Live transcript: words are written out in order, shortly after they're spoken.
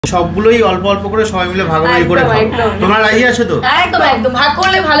সবগুলোই অল্প অল্প করে সবাই মিলে ভাগাভাগি করে খাও। তোমরা রাজি আছো তো? একদম একদম, ভাগ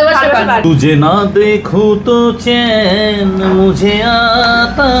করলে ভালোবাসা পাবে। तुझे ना देखूं तो चैन मुझे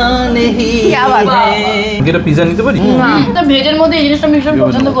आता नहीं है। এটা পিজা নিতে পারি? তো ভেজের মধ্যে এই জিনিসটা আমি ভীষণ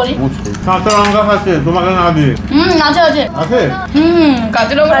পছন্দ করি। কাঁচা লঙ্কা আছে তোমাকে না দিয়ে? আছে আছে আছে।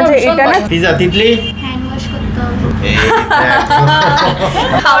 কাঁচা লঙ্কা আছে। এটা না পিজা তিতলি হ্যান্ড ওয়াশ করতে হবে। এই দেখো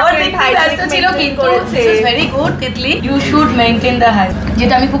খাবার দেখে রাস্তা ছিল কিন্তু it's very good Titli, you should maintain the height,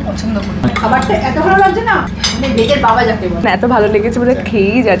 যেটা আমি খুব পছন্দ করি। খাবারটা এত ভালো লাগছে না, মানে ভেজের বাবা যাকে বলে। এত ভালো লেগেছে বলে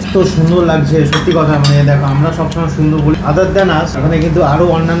খেয়েই যাচ্ছে। তো সুন্দর লাগছে সত্যি কথা, মানে দেখো আমরা সবসময় সুন্দর বলি আদার দেন আস, এখানে কিন্তু আরো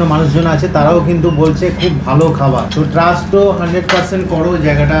অন্যান্য মানুষজন আছে তারাও কিন্তু বলছে খুব ভালো খাবার। তো ট্রাস্ট তো 100% করো,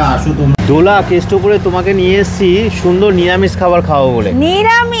 জায়গাটা আসো তোমরা। দোলা কেষ্টপুরে তোমাকে নিয়ে এসেছি সুন্দর নিরামিষ খাবার খাওয়া বলে।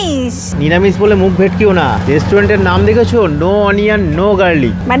 নিরামিষ বলে মুখ ভেটকিও না, রেস্টুরেন্টের নাম দেখেছো? নো অনিয়ন নো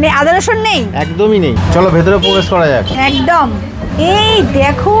গার্লিক, মানে আদা রসুন নেই, একদমই নেই। চলো ভেতরে প্রবেশ করা যাক। একদম। এই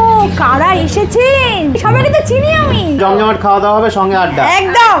দেখো কারা এসেছেন, সবাইকে তো চিনি আমি। জমজমাট খাওয়া দাওয়া হবে, সঙ্গে আড্ডা।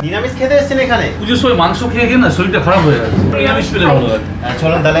 একদম। নিরামিষ খেতে এসেছেন এখানে? পুজোর সময় মাংস খেয়ে গিয়ে না শরীরটা খারাপ হয়ে গেছে, নিরামিষ পেলে ভালো লাগে।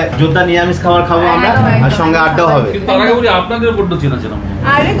 চলো তাহলে যোদ্ধা নিরামিষ খাবার খাবো আমরা, আর সঙ্গে আড্ডাও হবে। কিন্তু তার আগে বলি আপনাদের বড্ড চেনা চেনা।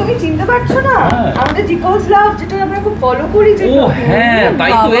 আরে তুমি চিনতে পারছো না আমাদের জিকোস লাভ, যেটা আমরা খুব ফলো করি। ও হ্যাঁ,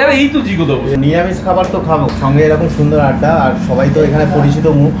 তাই তো, এই তো জিগো দেবো। নিরামিষ খাবার তো খাবো, সঙ্গে এরকম সুন্দর আড্ডা, আর সবাই তো এখানে পরিচিত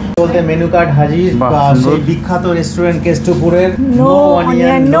মুখ বলতে মেনু কার্ড হাজির। সেই বিখ্যাত restaurant কেষ্টপুরের no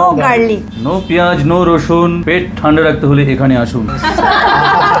onion no garlic, no পেঁয়াজ নো রসুন। পেট ঠান্ডা রাখতে হলে এখানে আসুন।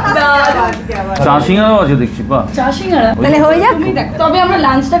 চা সিঙ্গারাও আছে দেখছি। বাহ, চা সিঙ্গারা তাহলে হয়ে যাক। তবে আমরা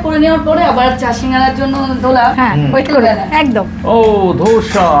লাঞ্চটা করে নেওয়ার পরে আবার চা সিঙ্গারার জন্য দোলা ওয়েট করে একদম। ও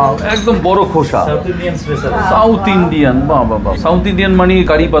ধোসা, একদম বড় খোসা, south Indian special. South Indian. বাহ বাহ বাহ, সাউথ ইন্ডিয়ান মানে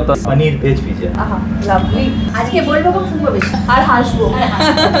কারি পাতা, পনির ভেজ পিজা। লাভলি। আজকে বলবো খুব শুনবো বেশি আর হাসবো।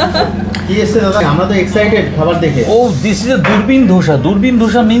 কি এসছে দাদা? আমরা তো এক্সাইটেড খাবার দেখে। ও দিস ইজ এ দূরবীন ধোসা। দূরবীন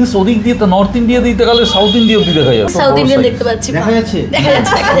ধোসা মিন্স ওদিক দিয়ে তো নর্থ ইন্ডিয়া দিতে গেলে সাউথ ইন্ডিয়া অব্দি দেখা যাবে। সাউথ ইন্ডিয়ান দেখতে পাচ্ছি, দেখা যাচ্ছে দেখা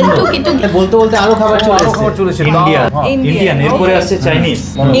যাচ্ছে টুকি টুকি। বলতে বলতে আরো খাবার চলেছে। ইন্ডিয়ান, এরপরে আসছে চাইনিজ।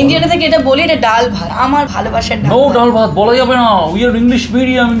 ইন্ডিয়ান থেকে এটা বলি, এটা ডাল ভাত, আমার ভালোবাসার ডাল। নো ডাল ভাত বলা যাবে না, we are English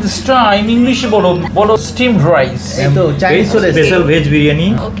medium in this time. ইংলিশে বলো, বলো স্টিমড রাইস। এই তো চাইনিজ চলে এসেছে। স্পেশাল ভেজ বিরিয়ানি,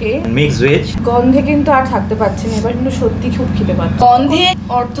 ওকে। Mix veg. গন্ধে কিন্তু আর থাকতে পারছি না, এবার কিন্তু সত্যি খুব খেতে পাচ্ছি। গন্ধে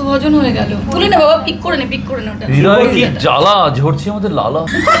অর্থভজন হয়ে গেল। তুলে না বাবা, পিক করে নে ওটা। হৃদয় কি জ্বালা ঝরছে আমাদের লালা।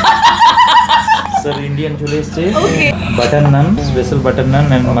 স্যার ইন্ডিয়ান চলে এসেছে, butter naan, special butter naan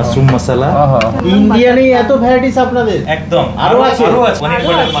and mushroom মশলা। ইন্ডিয়ানে এত ভ্যারাইটিস আপনাদের? একদম আরো আছে? পনির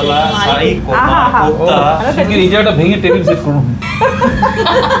বাটার মালা, শাহী কোরমা, কোফতা। এই জায়গাটা ভেঙে টেবিল সেট করুন।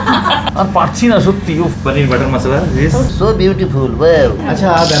 আর পারছি না সত্যি। পনির butter masala this so beautiful. আচ্ছা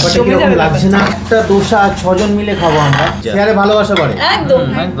ব্যাপারটা কি রকম লাগছে না? একটা দোসা 6 জন মিলে খাবো আমরা, শেয়ারে ভালোবাসা বাড়ে। একদম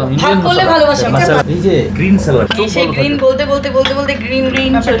একদম ভাগ করলে ভালোবাসা মশলা। এই যে গ্রিন স্যালাড, সেই গ্রিন বলতে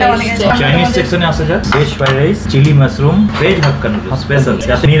গ্রিন চলে আসছে। চাইনিজ সেকশনে আসা যাক। Veg fried rice, chilli mushroom, veg hakka noodles special.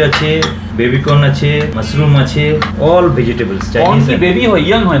 পনির আছে, বেবি কর্ন আছে, মাশরুম আছে, অল ভেজিটেবলস। চাইনিজ বেবি হয়,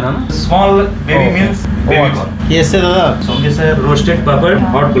 ইয়াং হয় না? Small baby means baby corn. কি এসছে দাদা? সঙ্গে স্যার রোস্টেড পাপড়,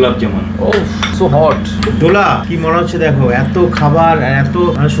 হট গোলাপ জামুন। ও সো হট। দোলা কি মনে হচ্ছে? দেখো এত খাবার, এত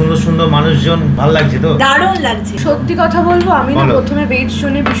সুন্দর সুন্দর মানুষজন, ভালো লাগছে তো? দারুণ লাগছে। সত্যি কথা বলবো, আমি না বলো। প্রথমে ভেজ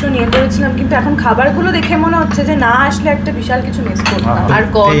শুনে ভীষণ ইয়ে করেছিলাম, কিন্তু এখন খাবারগুলো দেখে মনে হচ্ছে যে না আসলে একটা বিশাল কিছু মিস করতাম। আর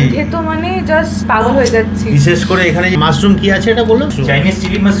গন্ধে তো মানে জাস্ট পাগল হয়ে যাচ্ছি। বিশেষ করে এখানে মাশরুম কি আছে এটা বলো? Chinese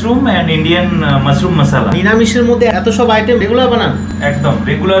chilli mushroom and Indian mushroom মশলা। নিরামিষের মধ্যে এত সব আইটেম রেগুলার বানান? একদম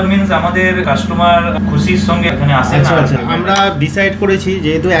রেগুলার মিন্স আমাদের কাস্টমার খুশির সঙ্গে এখানে আসে। আচ্ছা আচ্ছা, আমরা ডিসাইড করেছি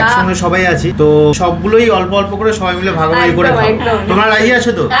যেহেতু একসঙ্গে সবাই আছি, তো সবগুলোই অল্প অল্প করে সবাই মিলে ভাগাভাগি করে খাও। তোমরা রাজি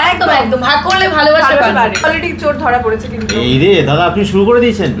আছো তো? একদম একদম, ভাগ করলে ভালোবাসা পাবে। অলরেডি চোর ধরা পড়েছে কিন্তু। এই রে দাদা, আপনি শুরু করে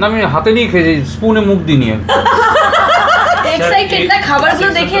দিয়েছেন? না আমি হাতে নিয়ে খেয়েছি, স্পুনে মুখ দিয়ে নিয়ে। এক্সাইটেড না, খাবারগুলো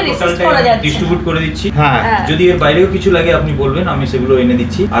দেখে রিসার্চ করা যাচ্ছে। ডিস্ট্রিবিউট করে দিচ্ছি। হ্যাঁ, যদি এর বাইরেও কিছু লাগে আপনি বলবেন, আমি সেগুলো এনে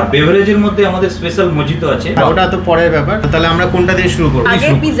দিচ্ছি। আর বেভারেজের মধ্যে আমাদের স্পেশাল মজিতো আছে। ওটা তো পরের ব্যাপার। তাহলে আমরা কোনটা দিয়ে শুরু করব? আগে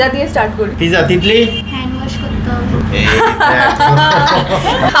পিৎজা দিয়ে স্টার্ট করি। পিজা তিতলি হ্যান্ড ওয়াশ করতে হবে। এই দেখো।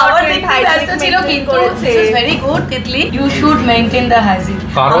 খাবার দেখে রাস্তা ছিল কিন্তু it's very good Titli, you should maintain the hygiene.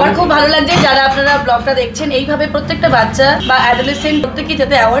 কারণ আমার খুব ভালো লাগছে যারা আপনারা ব্লগটা দেখছেন, এইভাবে প্রত্যেকটা বাচ্চা বা অ্যাডোলেসেন্ট প্রত্যেকই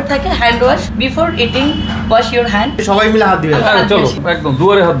যাতে অ্যাওয়ার্ড থাকে, hand wash before eating, wash your hand. সবাই মিলে হাত দিবে। হ্যাঁ চলো একদম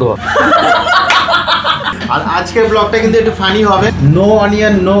দুয়ারে হাত ধোয়া। আর আজকের ব্লগটা কিন্তু একটু ফানি হবে। নো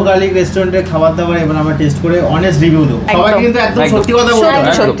অনিয়ন নো গার্লিক রেস্টুরেন্টের খাবার দাবার এবার আমরা টেস্ট করে অনেস্ট রিভিউ দেবো। সবাই কিন্তু একদম সত্যি কথা বলতে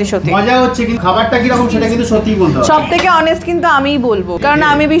হবে। সত্যি সত্যি মজা হচ্ছে, কিন্তু খাবারটা কিরকম সেটা কিন্তু সত্যিই বলতে হবে। সব থেকে অনেস্ট কিন্তু আমিই বলবো, কারণ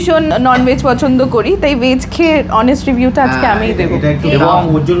আমি ভীষণ নন ভেজ পছন্দ করি, তাই ভেজ খেয়ে অনেস্ট রিভিউটা আজকে আমিই দেবো। এটা একটু টাফ,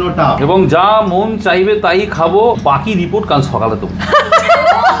 ওর জন্য টাফ। এবং যা মন চাইবে তাই খাবো, বাকি রিপোর্ট কাল সকালে দেবো।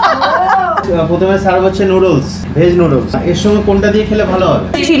 প্রথমে সার্ভ হচ্ছে নুডলস, ভেজ নুডলস। এর সঙ্গে কোনটা দিয়ে খেলে ভালো হবে?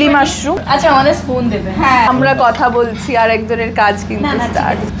 Chilli mushroom. আচ্ছা আমাদের স্পুন দেবে। হ্যাঁ আমরা কথা বলছি আর একজনের কাজ কিন্তু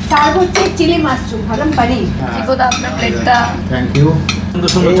স্টার্ট। সার্ভ হচ্ছে চিলি মাশরুম, গরম পানির। চিকো দা আপনার প্লেটটা। Thank you. সুন্দর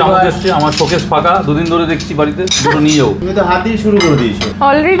সুন্দর চামচ এসছে, আমার শোকেস ফাঁকা, দুদিন ধরে দেখছি বাড়িতে, দুটো নিয়ে যাও। তুমি তো হাত দিয়ে শুরু করে দিয়েছো।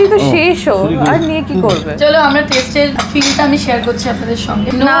 অলরেডি তো শেষও, আর নিয়ে কি করবে? চলো আমরা টেস্টের ফিলটা আমি শেয়ার করছি আপনাদের সঙ্গে।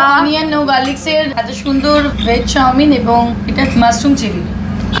 নো না। অনিয়ন নো গার্লিকস এর এত সুন্দর ভেজ চাউমিন এবং এটা মাশরুম চিলি।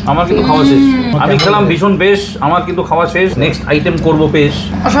 আমার কিন্তু খাওয়া শেষ, আমি খেলাম ভীষণ বেশ, আমার কিন্তু খাওয়া শেষ। নেক্সট আইটেম করবো পেশ।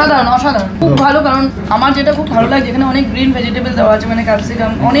 অসাধারণ অসাধারণ, খুব ভালো। কারণ আমার যেটা খুব ভালো লাগে এখানে অনেক গ্রিন ভেজিটেবল দেওয়া আছে, মানে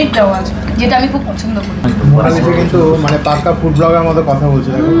ক্যাপসিকাম অনেক দেওয়া আছে, যেটা আমি খুব পছন্দ করি। মোটামুটি কিন্তু মানে পাক্কা ফুড ব্লগার মতো কথা বলছো।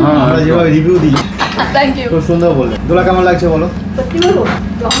 দেখো আমরা যেভাবে রিভিউ দিই থ্যাংক ইউ। খুব সুন্দর বললে। দোলা কেমন লাগছে বলো? সত্যি বলবো,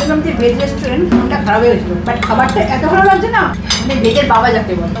 যখন দেখলাম যে ভেজ রেস্টুরেন্ট, মনটা খারাপ হয়ে গেছিল, বাট খাবারটা এত ভালো লাগছে না, মানে ভেজের বাবা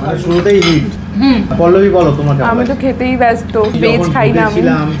যাকে বলে। মানে শুরুতেই হিট। পল্লবী বলো তোমার কেমন আমি তো লাগছে? খেতেই ব্যস্ত, ভেজ খাই না আমি।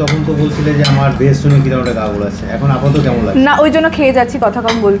 ছিলাম তখন তো বলছিলে যে আমার ভেজ শুনে কিরকম একটা গা গোলাচ্ছে, এখন আপাতত কেমন লাগছে? না ওই জন্য খেয়ে যাচ্ছি, কথা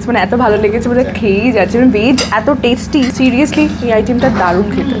কম বলছি, মানে এত ভালো লেগেছে বলে খেয়েই যাচ্ছি। ভেজ এত টেস্টি, সিরিয়াসলি এই আইটেমটা দারুণ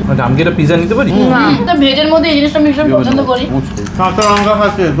খেতে। আচ্ছা আমি কি এটা পিজা নিতে পারি? তো ভেজের মধ্যে এই জিনিসটা আমি ভীষণ পছন্দ করি। কাঁচা লঙ্কা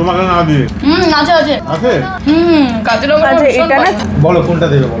খাচ্ছে তোমাকে না দিয়ে। আছে আছে আছে? কাঁচা লঙ্কা আচ্ছা ভীষণ এটা না, পছন্দ। বলো কোনটা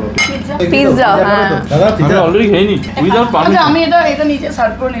দেবে বলো। পিৎজা, করো তো। হ্যাঁ। দাদা আমি পিৎজা অলরেডি খেয়ে নি, উইদাউট আচ্ছা পারমিশন। আমি এটা নিজে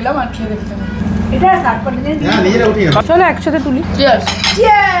সার্ভ করে নিলাম আর খেয়ে দেখতে হবে। এটা সার্ভ করে দিন। হ্যাঁ নিজেরা উঠিয়ে নাও। চলো একসাথে তুলি। Cheers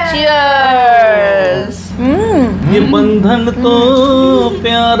cheers. ये बंधन तो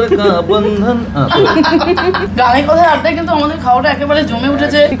प्यार का बंधन। গানের কথা আড্ডায় কিন্তু আমাদের খাওয়াটা একেবারে জমে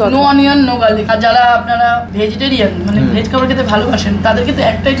উঠেছে। No onion no garlic. আর যারা আপনারা ভেজিটেরিয়ান মানে ভেজ খাবার খেতে ভালোবাসেন তাদের কিন্তু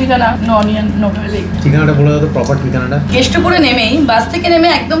একটাই ঠিকানা, নো অনিয়ন নো গার্লিক। ঠিকানাটা বলে দাও তো, প্রপার ঠিকানাটা। কেষ্টপুরে নেমেই বাস থেকে নেমে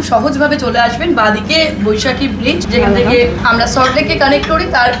একদম সহজভাবে চলে আসবেন বাঁদিকে বৈশাখী ব্রিজ, যেখান থেকে আমরা সল্টলেককে কানেক্ট করি।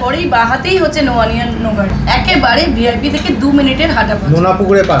 তারপরেই বাঁ হাতেই হচ্ছে নো অনিয়ন নো গার্লিক, একেবারে ভিআইপি থেকে 2 মিনিটের হাঁটা পথ। নোনা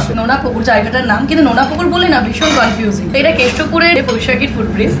পুকুরের পাশে। নোনা পুকুর জায়গাটার নাম, কিন্তু নোনা পুকুর বলে না ভীষণ কনফিউজিং। এটা কেষ্টপুরের বৈশাখীর ফুট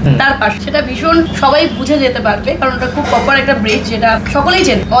ব্রিজ, তার পাশে। সেটা ভীষণ সবাই বুঝে যেতে পারবে, কারণ ওটা খুব প্রপার একটা ব্রিজ, যেটা সকলেই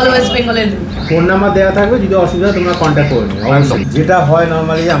চেনে অল ওয়েস্ট বেঙ্গলের লোক। ফোন নাম্বার দেওয়া থাকবে, যদি অসুবিধা হয় তোমরা কন্ট্যাক্ট করে নিও। অবশ্যই। যেটা হয়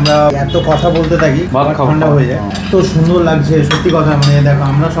নরমালি আমরা এত কথা বলতে থাকি, ভাত খাও। ঠান্ডা হয়ে যায়। তো সুন্দর লাগছে সত্যি কথা। মানে দেখো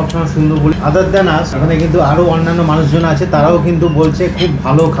আমরা সবসময় সুন্দর বলি, আদার দেন আস। এখানে কিন্তু আরো অন্যান্য মানুষজন আছে, তারাও কিন্তু বলছে খুব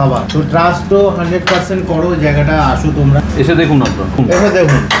ভালো খাবার। তো ট্রাস্ট তো 100% করো, জায়গাটা আসো তোমরা, এসে দেখুন আপনারা। এসে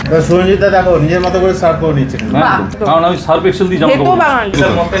দেখুন। সুরঞ্জিতা দেখো নিজের মতো করে সার্ভ করে নিচ্ছে। হ্যাঁ, কারণ আমি সার্ফ এক্সেল দিয়ে জামা খেতেও কাপড় বাঙালি।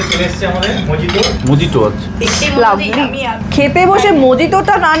 স্যার মকটেল চলে এসেছে আমাদের মজিতো। মজিটো আছে। লাভলি। খেতে বসে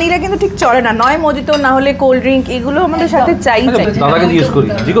মজিতোটা না নিলে কিন্তু ঠিক চলে না, নয় মজিতো না হলে কোল্ড ড্রিঙ্ক, এগুলো আমাদের সাথে চাই চাই। দাদাকে জিজ্ঞেস করি,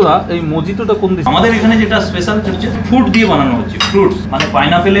 জিকো দা এই মজিটোটা কোন দেশ? আমাদের এখানে যেটা স্পেশাল হচ্ছে ফ্রুট দিয়ে বানানো হচ্ছে। ফ্রুটস মানে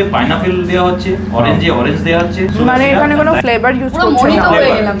পাইনাপেল দেওয়া হচ্ছে, অরেঞ্জে অরেঞ্জ দেওয়া হচ্ছে। মানে এখানে কোনো ফ্লেভার ইউজ পুরো করছে মোহিত না।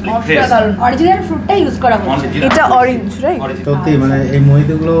 হয়ে গেলাম, অসাধারণ। অরিজিনাল ফ্রুটটা ইউজ করা হচ্ছে। এটা অরেঞ্জ, রাইট? সত্যি মানে এই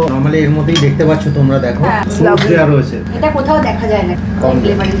মহিতগুলো নরমালি এর মধ্যেই দেখতে পাচ্ছ তোমরা, দেখো হ্যাঁ, fruits lovely। দেওয়া রয়েছে। এটা কোথাও দেখা যায় না। কম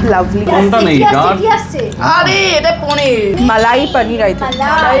ফ্লেভারিং। লাভলি। কোনটা নেই? গাঢ়। কি আসছে? আরে এটা পনির। মালাই পনির আইতে।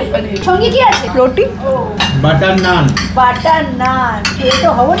 মালাই। সঙ্গে কি আছে? রুটি। বাটার নান। বাটার নান। খেয়ে তো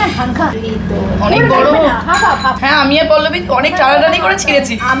হবো না খাঙ্খা। এই তো। অনেক বড়। Half half half. হ্যাঁ আমি আর পল্লবী অনেক টানাটানি করে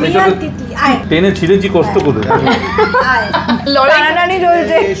ছিঁড়েছি। আমি এটাকে- আর তিতলি আয় টেনে ছিঁড়েছি কষ্ট করে। আয়। লড়াই টানাটানি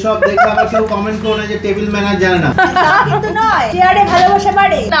চলছে। এইসব দেখে আবার কেউ কমেন্ট করো না যে টেবিল ম্যানার জানে না। তা কিন্তু নয়। চেয়ারে ভালোবাসা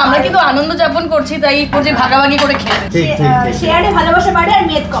বাড়ে। না, আমরা কিন্তু আনন্দ যাপন করছি, তাই করছি ভাগাভাগি করে খেতে। ঠিক ঠিক ঠিক। চেয়ারে ভালোবাসা বাড়ে আর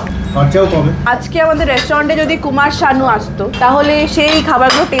মেদ কম। খরচাও কমে। আজকে আমাদের রেস্টুরেন্টে যদি কুমার শানু আসতো তাহলে সেই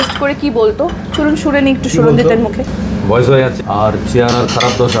খাবারগুলো টেস্ট করে কি বলতো, চলুন শুনে নি একটু সুরঞ্জিতের মুখে। বয়স হয়ে যাচ্ছে আর চেয়ার আর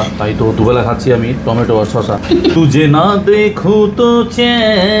খারাপ দশা, তাই তো দুবেলা খাচ্ছি আমি টমেটো আর শশা। তুঝে না দেখো তো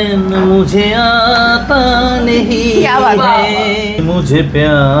চैन मुझे आता नहीं क्या बात है? है, मुझे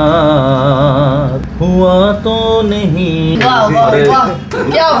प्यार हुआ तो नहीं। वाह वाह अरे वाह,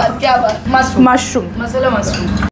 क्या बात क्या बात। Mushroom mushroom. मसाला मशरूम।